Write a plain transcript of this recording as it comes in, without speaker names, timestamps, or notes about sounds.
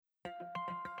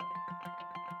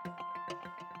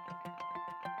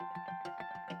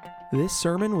This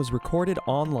sermon was recorded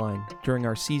online during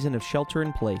our season of Shelter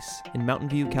in Place in Mountain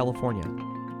View, California.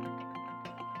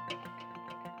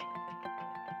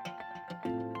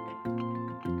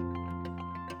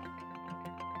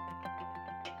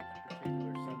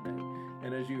 Particular Sunday.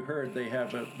 And as you heard, they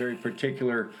have a very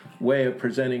particular way of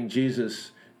presenting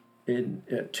Jesus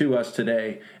to us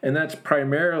today. And that's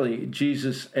primarily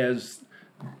Jesus as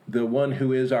the one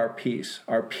who is our peace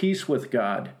with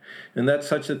God. And that's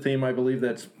such a theme, I believe,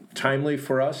 that's timely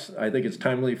for us. I think it's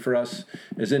timely for us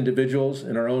as individuals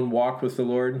in our own walk with the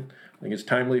Lord. I think it's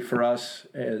timely for us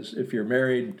as if you're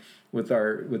married with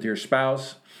your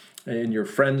spouse, in your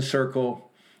friend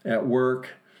circle, at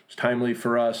work. It's timely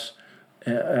for us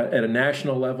at a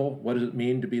national level. What does it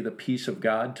mean to be the peace of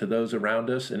God to those around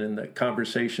us, and in the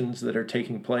conversations that are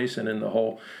taking place, and in the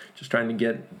whole, just trying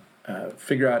to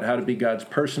figure out how to be God's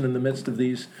person in the midst of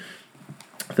these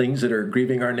things that are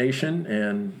grieving our nation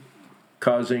and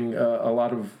causing a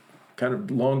lot of kind of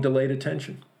long delayed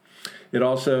attention. It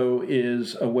also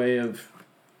is a way of,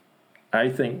 I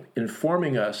think,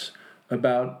 informing us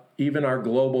about even our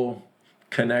global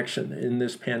connection in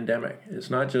this pandemic.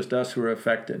 It's not just us who are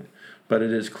affected, but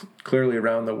it is clearly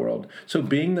around the world. So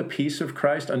being the peace of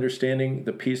Christ, understanding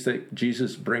the peace that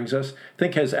Jesus brings us, I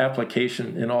think has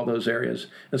application in all those areas.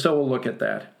 And so we'll look at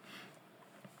that.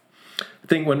 I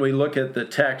think when we look at the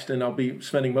text, and I'll be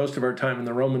spending most of our time in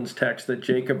the Romans text that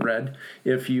Jacob read,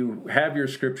 if you have your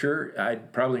scripture,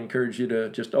 I'd probably encourage you to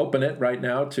just open it right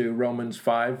now to Romans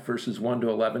 5, verses 1 to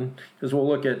 11, because we'll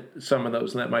look at some of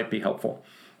those, and that might be helpful.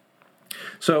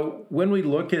 So when we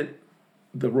look at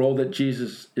the role that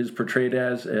Jesus is portrayed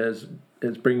as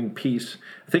bringing peace,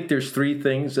 I think there's three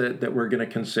things that we're going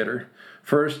to consider.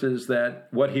 First is that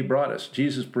what he brought us.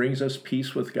 Jesus brings us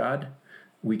peace with God.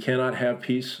 We cannot have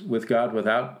peace with God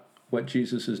without what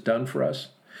Jesus has done for us.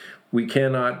 We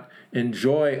cannot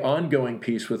enjoy ongoing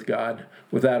peace with God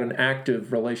without an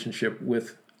active relationship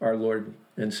with our Lord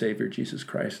and Savior, Jesus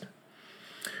Christ.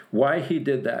 Why he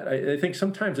did that. I think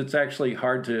sometimes it's actually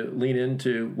hard to lean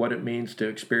into what it means to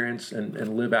experience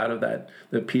and live out of that,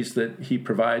 the peace that he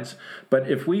provides. But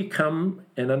if we come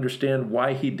and understand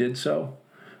why he did so,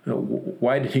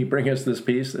 why did he bring us this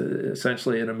peace?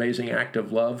 Essentially an amazing act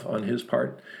of love on his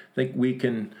part. I think we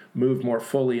can move more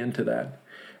fully into that.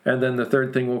 And then the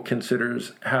third thing we'll consider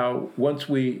is how once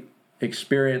we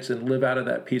experience and live out of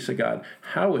that peace of God,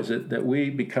 how is it that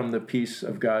we become the peace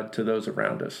of God to those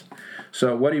around us?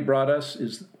 So what he brought us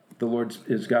is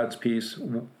God's peace.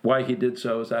 Why he did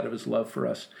so is out of his love for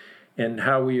us. And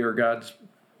how we are God's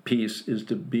peace is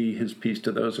to be his peace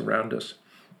to those around us.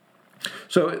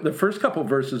 So the first couple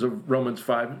verses of Romans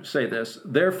 5 say this: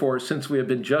 "Therefore, since we have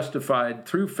been justified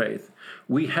through faith,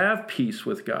 we have peace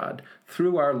with God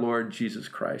through our Lord Jesus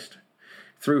Christ,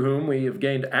 through whom we have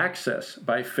gained access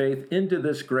by faith into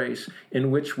this grace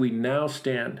in which we now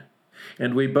stand,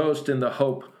 and we boast in the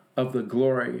hope of the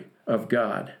glory of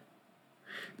God."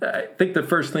 I think the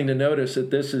first thing to notice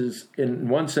that this is, in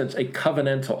one sense, a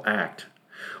covenantal act.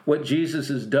 What Jesus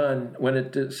has done when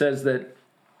it says that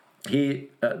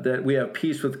that we have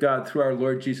peace with God through our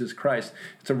Lord Jesus Christ,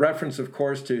 it's a reference, of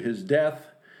course, to his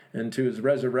death and to his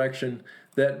resurrection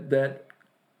that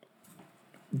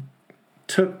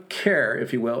took care,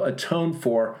 if you will, atoned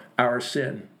for our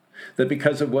sin. That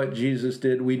because of what Jesus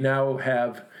did, we now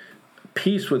have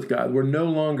peace with God. We're no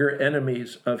longer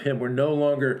enemies of him. We're no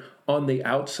longer on the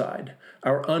outside.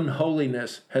 Our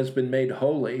unholiness has been made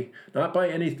holy, not by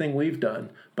anything we've done,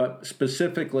 but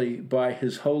specifically by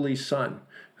his holy Son,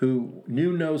 who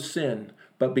knew no sin,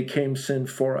 but became sin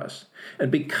for us. And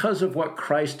because of what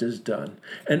Christ has done,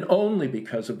 and only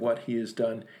because of what he has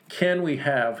done, can we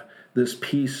have this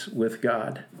peace with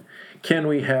God? Can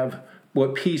we have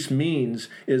what peace means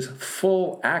is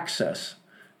full access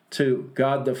to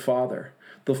God the Father,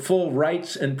 the full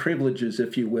rights and privileges,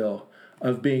 if you will,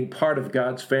 of being part of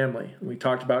God's family. We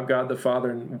talked about God the Father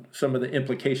and some of the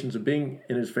implications of being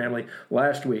in his family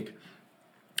last week.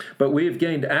 But we have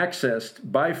gained access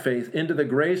by faith into the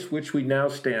grace which we now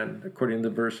stand, according to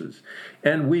the verses.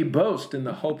 And we boast in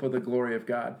the hope of the glory of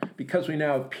God. Because we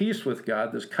now have peace with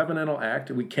God, this covenantal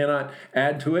act, we cannot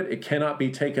add to it. It cannot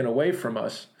be taken away from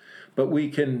us. But we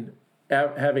can,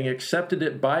 having accepted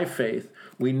it by faith,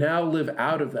 we now live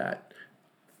out of that.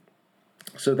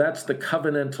 So that's the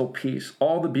covenantal peace.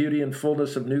 All the beauty and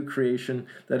fullness of new creation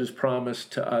that is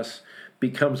promised to us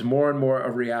becomes more and more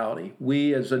a reality.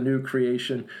 We as a new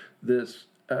creation, this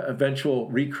eventual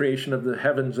recreation of the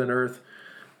heavens and earth,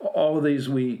 all of these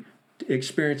we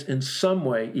experience in some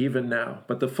way even now,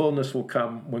 but the fullness will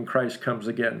come when Christ comes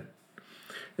again.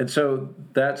 And so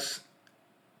that's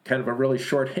kind of a really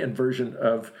shorthand version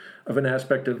of an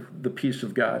aspect of the peace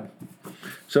of God.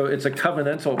 So it's a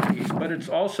covenantal peace, but it's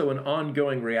also an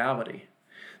ongoing reality.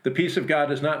 The peace of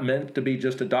God is not meant to be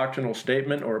just a doctrinal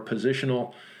statement or a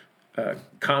positional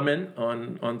comment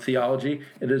on theology.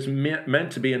 It is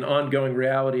meant to be an ongoing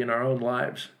reality in our own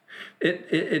lives.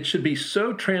 It should be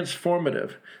so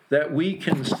transformative that we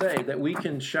can say, that we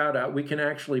can shout out, we can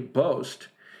actually boast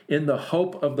in the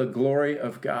hope of the glory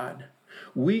of God.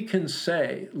 We can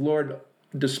say, Lord,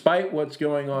 despite what's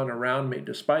going on around me,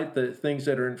 despite the things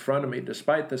that are in front of me,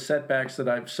 despite the setbacks that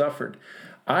I've suffered,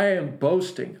 I am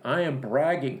boasting, I am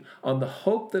bragging on the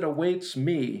hope that awaits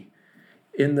me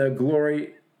in the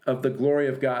glory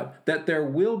of God, that there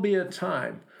will be a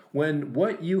time when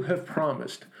what you have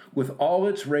promised, with all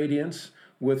its radiance,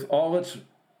 with all its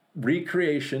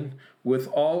recreation, with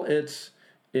all its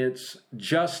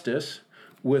justice,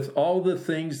 with all the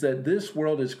things that this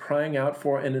world is crying out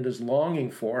for and it is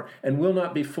longing for and will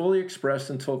not be fully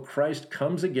expressed until Christ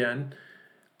comes again,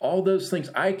 all those things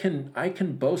I can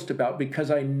boast about because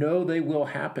I know they will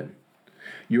happen.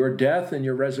 Your death and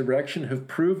your resurrection have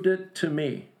proved it to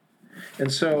me.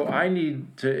 And so I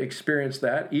need to experience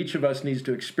that. Each of us needs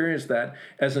to experience that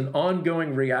as an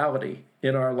ongoing reality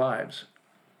in our lives.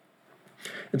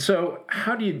 And so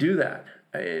how do you do that?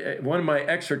 One of my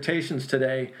exhortations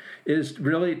today is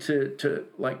really to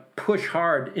like push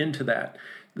hard into that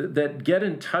get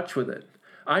in touch with it.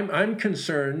 I'm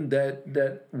concerned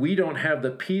that we don't have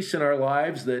the peace in our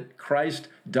lives that Christ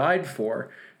died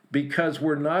for because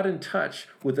we're not in touch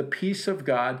with the peace of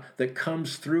God that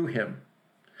comes through him.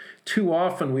 Too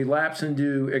often we lapse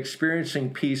into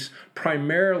experiencing peace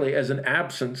primarily as an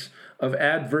absence of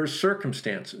adverse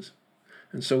circumstances.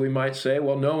 And so we might say,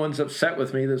 well, no one's upset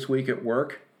with me this week at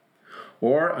work,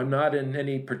 or I'm not in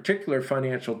any particular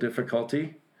financial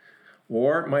difficulty,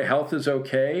 or my health is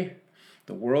okay,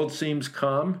 the world seems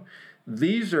calm.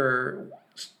 These are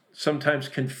sometimes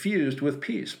confused with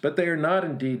peace, but they are not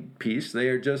indeed peace. They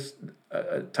are just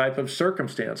a type of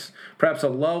circumstance, perhaps a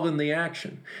lull in the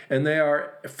action, and they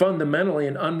are fundamentally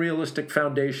an unrealistic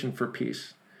foundation for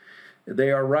peace.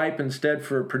 They are ripe instead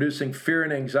for producing fear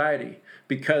and anxiety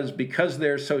because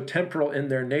they're so temporal in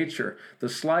their nature. The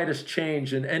slightest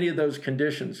change in any of those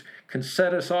conditions can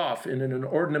set us off in an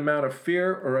inordinate amount of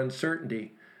fear or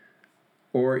uncertainty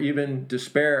or even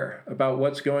despair about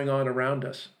what's going on around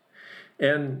us.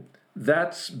 And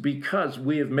that's because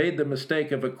we have made the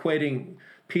mistake of equating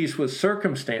peace with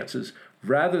circumstances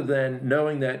rather than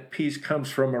knowing that peace comes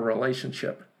from a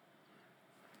relationship.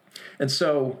 And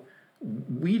so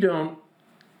we don't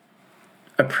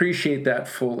appreciate that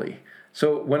fully.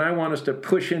 So when I want us to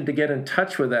push in to get in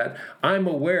touch with that, I'm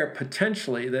aware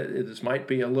potentially that this might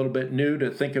be a little bit new to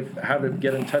think of how to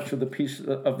get in touch with the peace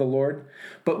of the Lord.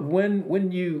 But when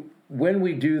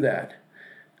we do that,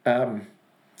 part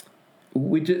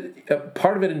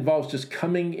of it involves just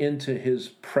coming into his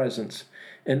presence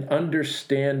and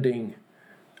understanding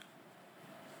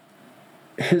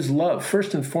his love,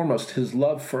 first and foremost, his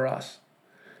love for us.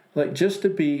 Like just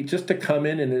to come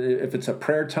in, and if it's a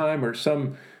prayer time or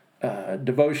some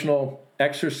devotional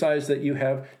exercise that you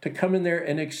have, to come in there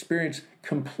and experience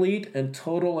complete and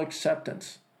total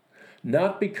acceptance.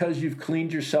 Not because you've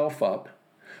cleaned yourself up,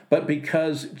 but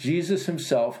because Jesus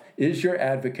himself is your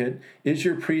advocate, is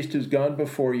your priest who's gone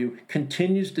before you,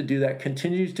 continues to do that,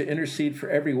 continues to intercede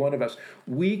for every one of us.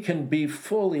 We can be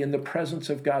fully in the presence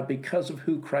of God because of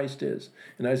who Christ is.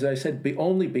 And as I said,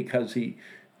 only because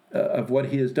of what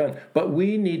he has done. But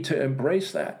we need to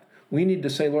embrace that. We need to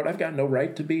say, Lord, I've got no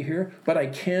right to be here, but I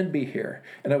can be here.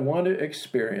 And I want to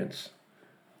experience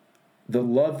the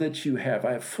love that you have.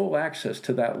 I have full access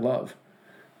to that love.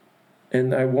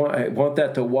 And I want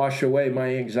that to wash away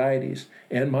my anxieties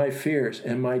and my fears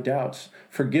and my doubts.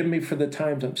 Forgive me for the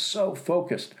times I'm so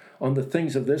focused on the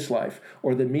things of this life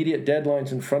or the immediate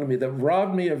deadlines in front of me that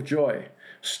robbed me of joy,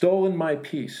 stolen my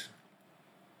peace.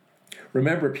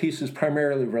 Remember, peace is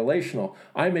primarily relational.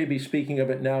 I may be speaking of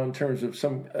it now in terms of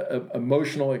some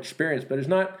emotional experience, but it's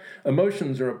not.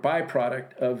 Emotions are a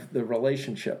byproduct of the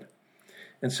relationship.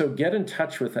 And so get in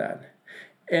touch with that.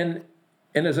 And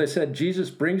as I said, Jesus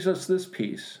brings us this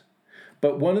peace.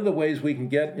 But one of the ways we can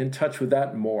get in touch with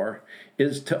that more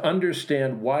is to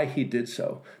understand why he did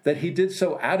so, that he did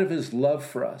so out of his love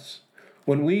for us.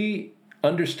 When we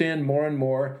understand more and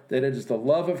more that it is the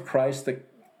love of Christ, the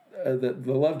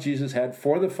love Jesus had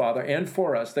for the Father and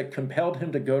for us that compelled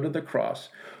him to go to the cross,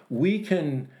 we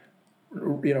can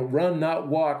run, not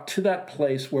walk, to that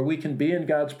place where we can be in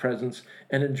God's presence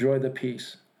and enjoy the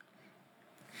peace.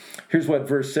 Here's what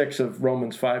verse 6 of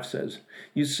Romans 5 says.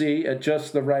 You see, at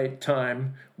just the right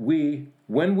time, when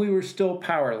we were still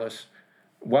powerless,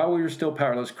 while we were still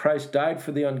powerless, Christ died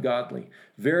for the ungodly.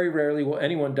 Very rarely will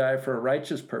anyone die for a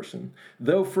righteous person,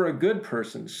 though for a good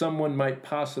person, someone might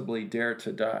possibly dare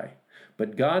to die.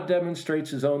 But God demonstrates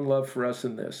his own love for us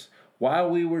in this. While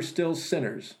we were still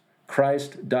sinners,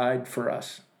 Christ died for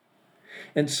us.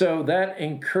 And so that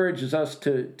encourages us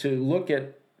to look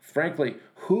at, frankly,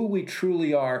 who we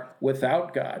truly are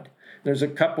without God. There's a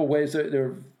couple ways, there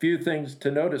are a few things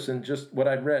to notice in just what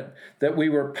I'd read. That we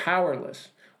were powerless.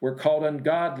 We're called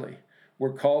ungodly.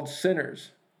 We're called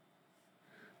sinners.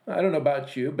 I don't know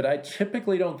about you, but I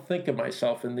typically don't think of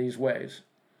myself in these ways.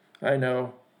 I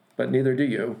know, but neither do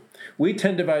you. We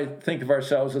tend to think of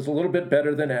ourselves as a little bit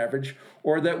better than average,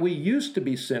 or that we used to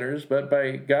be sinners, but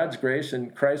by God's grace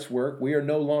and Christ's work, we are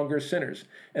no longer sinners.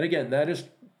 And again, that is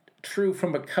true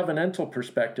from a covenantal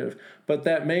perspective, but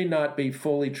that may not be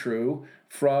fully true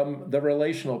from the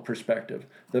relational perspective.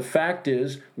 The fact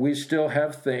is, we still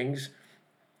have things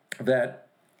that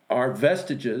are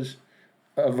vestiges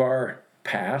of our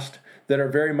past, that are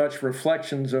very much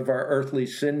reflections of our earthly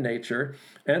sin nature,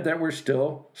 and that we're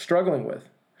still struggling with.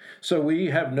 So we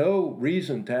have no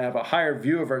reason to have a higher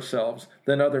view of ourselves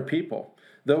than other people.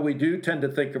 Though we do tend to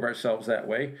think of ourselves that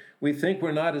way, we think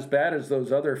we're not as bad as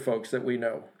those other folks that we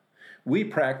know. We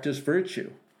practice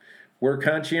virtue. We're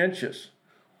conscientious.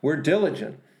 We're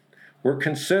diligent. We're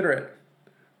considerate.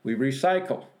 We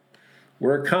recycle.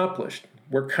 We're accomplished.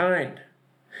 We're kind.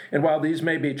 And while these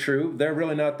may be true, they're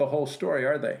really not the whole story,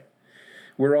 are they?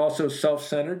 We're also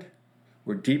self-centered.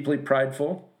 We're deeply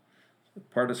prideful.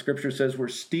 Part of Scripture says we're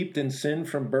steeped in sin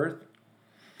from birth.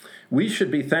 We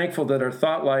should be thankful that our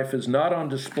thought life is not on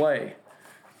display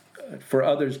for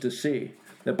others to see.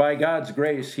 That by God's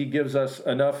grace, he gives us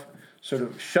enough sort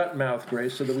of shut-mouth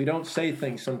grace so that we don't say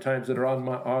things sometimes that are on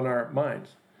our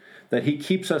minds. That he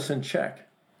keeps us in check.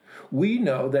 We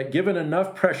know that given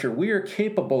enough pressure, we are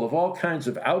capable of all kinds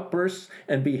of outbursts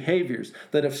and behaviors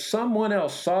that if someone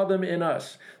else saw them in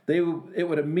us, it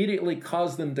would immediately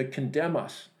cause them to condemn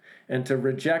us and to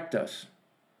reject us.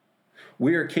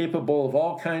 We are capable of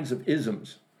all kinds of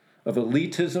isms, of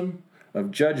elitism, of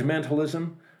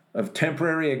judgmentalism, of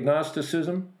temporary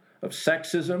agnosticism, of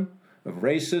sexism, of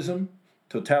racism,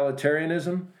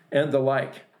 totalitarianism, and the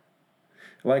like.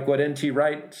 Like what N.T.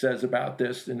 Wright says about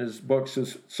this in his book,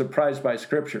 Surprised by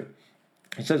Scripture.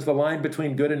 He says, the line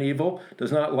between good and evil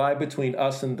does not lie between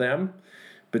us and them,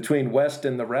 between West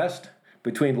and the rest,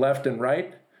 between left and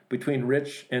right, between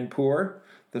rich and poor.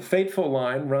 The fateful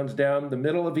line runs down the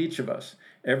middle of each of us,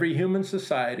 every human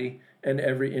society and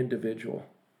every individual.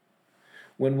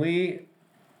 When we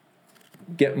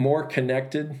get more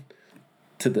connected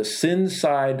to the sin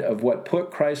side of what put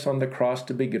Christ on the cross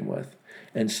to begin with,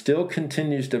 and still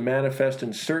continues to manifest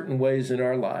in certain ways in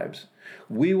our lives,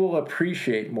 we will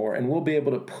appreciate more and we'll be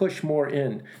able to push more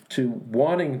in to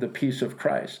wanting the peace of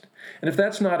Christ. And if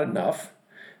that's not enough,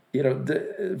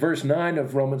 verse 9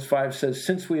 of Romans 5 says,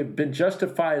 since we have been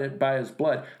justified by his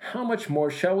blood, how much more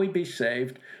shall we be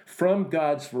saved from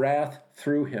God's wrath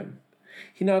through him?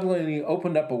 He not only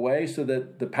opened up a way so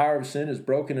that the power of sin is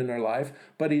broken in our life,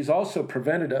 but he's also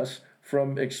prevented us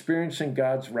from experiencing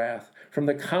God's wrath, from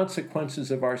the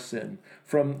consequences of our sin,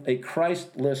 from a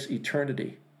Christless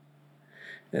eternity.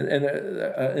 And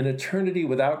an eternity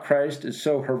without Christ is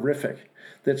so horrific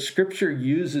that Scripture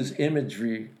uses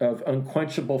imagery of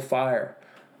unquenchable fire,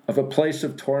 of a place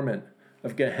of torment,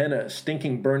 of Gehenna, a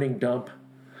stinking burning dump,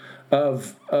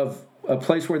 of a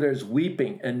place where there's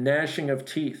weeping and gnashing of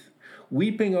teeth,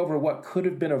 weeping over what could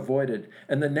have been avoided,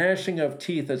 and the gnashing of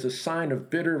teeth as a sign of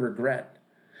bitter regret.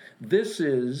 This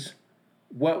is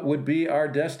what would be our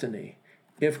destiny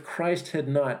if Christ had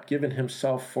not given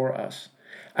himself for us,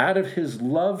 out of his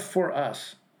love for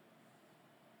us.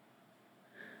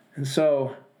 And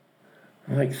so,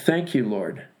 thank you,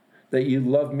 Lord, that you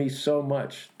love me so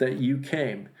much, that you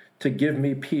came to give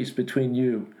me peace between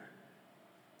you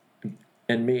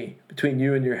and me, between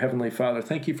you and your Heavenly Father.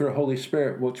 Thank you for the Holy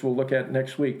Spirit, which we'll look at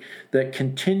next week, that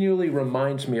continually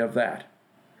reminds me of that.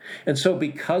 And so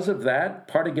because of that,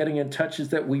 part of getting in touch is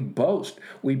that we boast.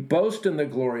 We boast in the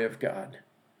glory of God.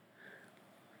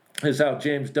 This is how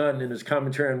James Dunn in his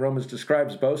commentary on Romans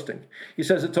describes boasting. He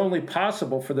says it's only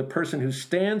possible for the person who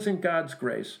stands in God's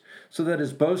grace so that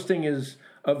his boasting is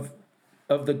of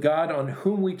the God on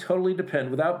whom we totally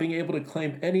depend without being able to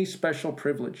claim any special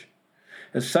privilege.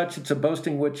 As such, it's a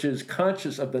boasting which is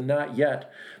conscious of the not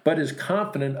yet, but is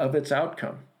confident of its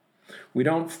outcome. We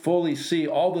don't fully see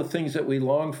all the things that we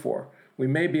long for. We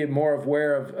may be more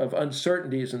aware of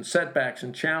uncertainties and setbacks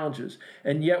and challenges,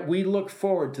 and yet we look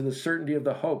forward to the certainty of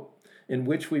the hope in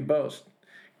which we boast.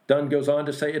 Dunn goes on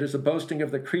to say, it is a boasting of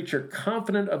the creature,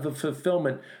 confident of the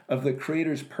fulfillment of the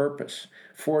Creator's purpose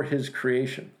for his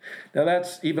creation. Now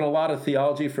that's even a lot of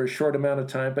theology for a short amount of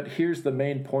time, but here's the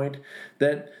main point,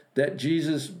 that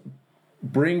Jesus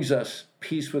brings us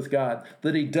peace with God,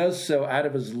 that he does so out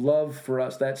of his love for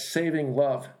us, that saving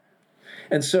love.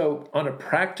 And so on a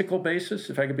practical basis,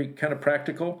 if I could be kind of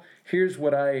practical, here's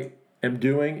what I am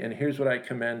doing and here's what I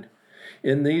commend.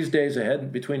 In these days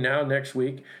ahead, between now and next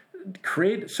week,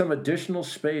 create some additional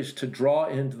space to draw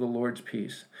into the Lord's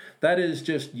peace. That is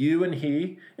just you and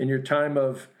he in your time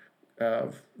of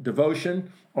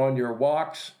devotion, on your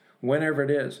walks, whenever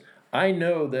it is. I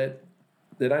know that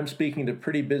I'm speaking to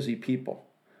pretty busy people.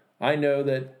 I know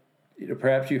that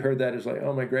perhaps you heard that as like,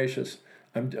 oh my gracious,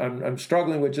 I'm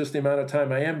struggling with just the amount of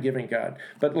time I am giving God.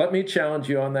 But let me challenge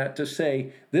you on that to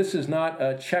say, this is not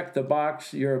a check the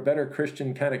box, you're a better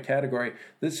Christian kind of category.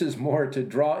 This is more to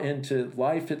draw into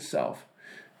life itself,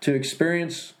 to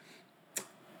experience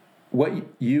what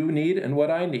you need and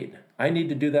what I need. I need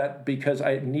to do that because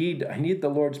I need the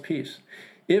Lord's peace.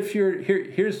 If you're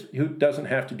here's who doesn't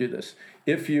have to do this.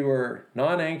 If you are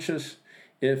non-anxious,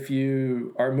 if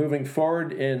you are moving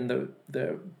forward in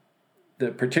the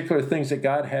particular things that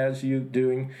God has you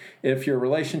doing, if your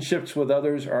relationships with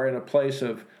others are in a place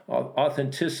of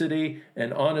authenticity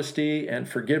and honesty and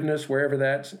forgiveness, wherever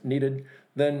that's needed,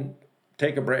 then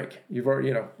take a break. You've already,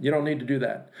 you don't need to do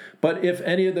that. But if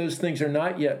any of those things are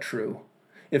not yet true,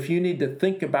 if you need to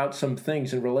think about some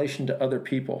things in relation to other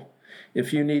people,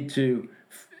 if you need to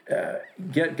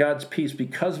get God's peace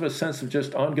because of a sense of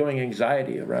just ongoing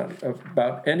anxiety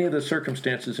about any of the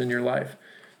circumstances in your life,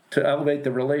 to elevate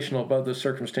the relational above the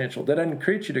circumstantial, then I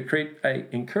encourage you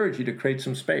to create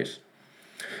some space.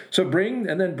 So bring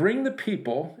the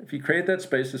people, if you create that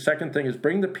space, the second thing is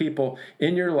bring the people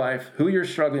in your life who you're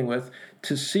struggling with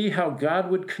to see how God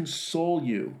would console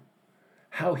you,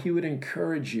 how he would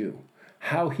encourage you,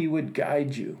 how he would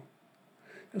guide you.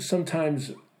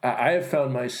 Sometimes I have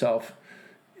found myself,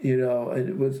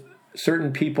 with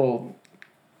certain people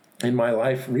in my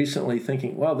life recently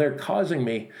thinking, well, they're causing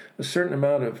me a certain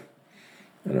amount of,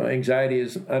 anxiety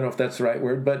is, I don't know if that's the right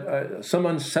word, but some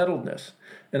unsettledness.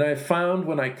 And I found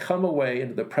when I come away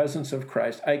into the presence of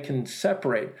Christ, I can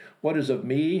separate what is of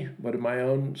me, what are my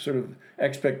own sort of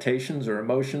expectations or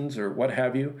emotions or what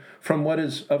have you, from what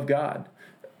is of God.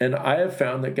 And I have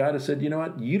found that God has said, you know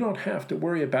what, you don't have to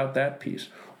worry about that piece.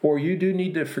 Or you do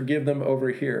need to forgive them over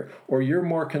here. Or you're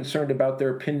more concerned about their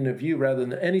opinion of you rather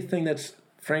than anything that's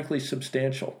frankly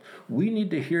substantial. We need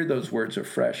to hear those words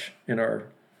afresh in our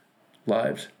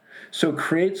lives. So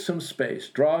create some space.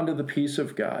 Draw into the peace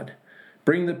of God.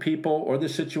 Bring the people or the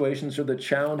situations or the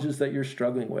challenges that you're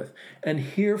struggling with and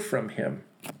hear from him.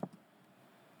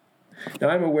 Now,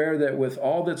 I'm aware that with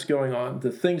all that's going on,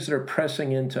 the things that are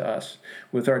pressing into us,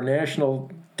 with our national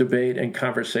debate and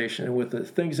conversation, and with the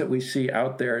things that we see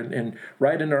out there and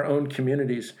right in our own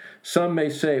communities, some may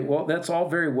say, well, that's all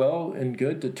very well and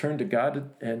good to turn to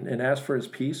God and ask for his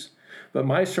peace, but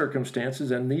my circumstances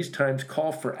and these times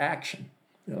call for action.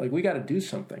 We got to do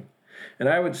something. And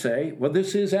I would say, well,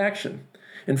 this is action.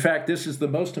 In fact, this is the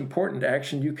most important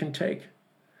action you can take.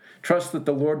 Trust that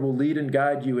the Lord will lead and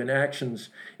guide you in actions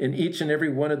in each and every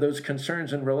one of those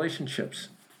concerns and relationships.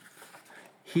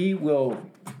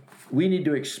 We need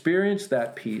to experience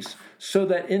that peace so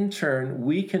that in turn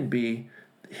we can be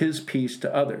his peace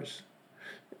to others.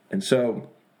 And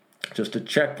so, just a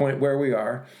checkpoint where we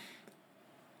are,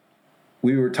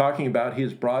 we were talking about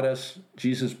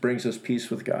Jesus brings us peace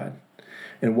with God,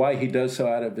 and why he does so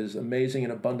out of his amazing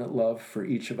and abundant love for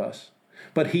each of us.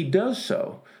 But he does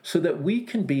so that we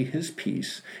can be his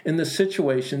peace in the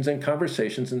situations and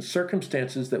conversations and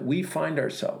circumstances that we find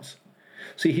ourselves.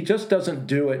 See, he just doesn't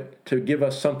do it to give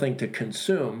us something to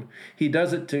consume. He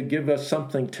does it to give us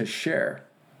something to share.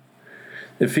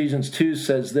 Ephesians 2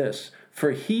 says this,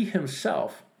 for he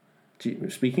himself,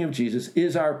 speaking of Jesus,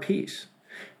 is our peace,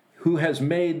 who has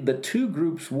made the two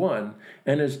groups one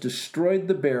and has destroyed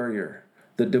the barrier,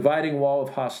 the dividing wall of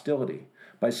hostility,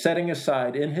 by setting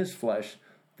aside in his flesh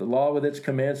the law with its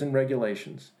commands and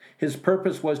regulations. His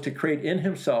purpose was to create in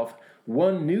himself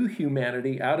one new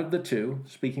humanity out of the two,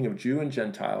 speaking of Jew and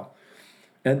Gentile,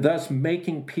 and thus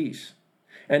making peace,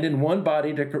 and in one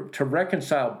body to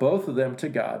reconcile both of them to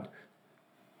God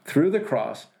through the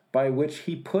cross, by which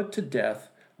he put to death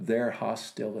their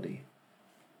hostility.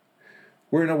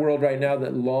 We're in a world right now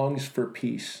that longs for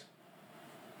peace.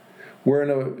 We're in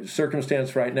a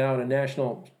circumstance right now in a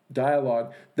national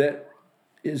dialogue that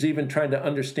is even trying to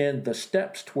understand the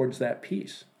steps towards that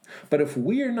peace. But if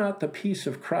we are not the peace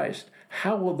of Christ,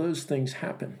 how will those things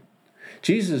happen?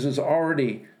 Jesus has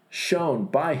already shown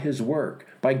by his work,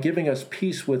 by giving us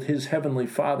peace with his heavenly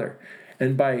Father,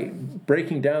 and by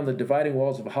breaking down the dividing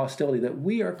walls of hostility, that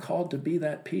we are called to be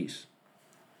that peace.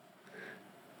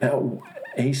 Now,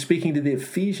 he's speaking to the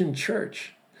Ephesian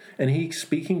church, and he's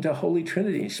speaking to Holy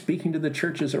Trinity. He's speaking to the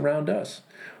churches around us.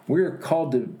 We're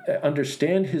called to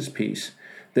understand his peace,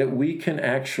 that we can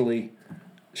actually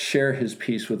share his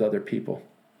peace with other people.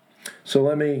 So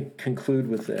let me conclude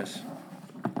with this.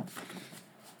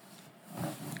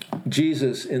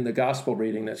 Jesus, in the gospel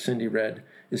reading that Cindy read,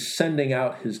 is sending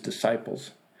out his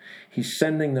disciples. He's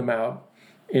sending them out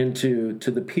to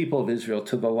the people of Israel,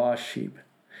 to the lost sheep.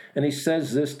 And he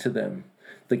says this to them,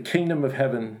 the kingdom of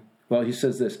heaven, well, he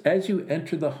says this, as you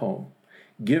enter the home,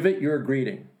 give it your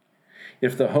greeting.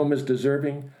 If the home is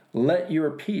deserving, let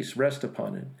your peace rest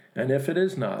upon it. And if it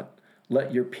is not,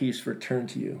 let your peace return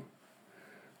to you.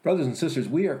 Brothers and sisters,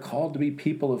 we are called to be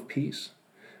people of peace.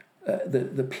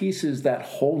 The peace is that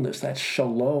wholeness, that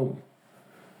shalom.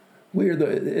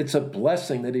 It's a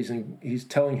blessing that he's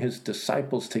telling his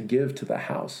disciples to give to the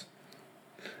house.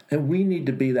 And we need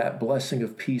to be that blessing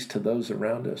of peace to those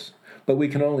around us. But we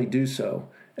can only do so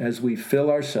as we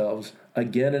fill ourselves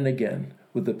again and again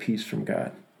with the peace from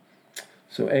God.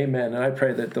 So amen. And I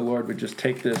pray that the Lord would just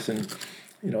take this and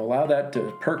allow that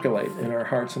to percolate in our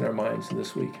hearts and our minds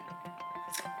this week.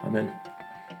 Amen.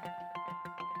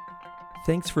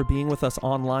 Thanks for being with us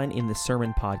online in the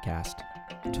Sermon Podcast.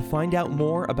 To find out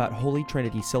more about Holy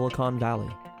Trinity Silicon Valley,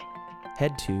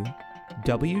 head to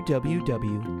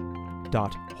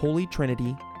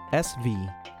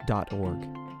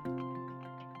www.holytrinitysv.org.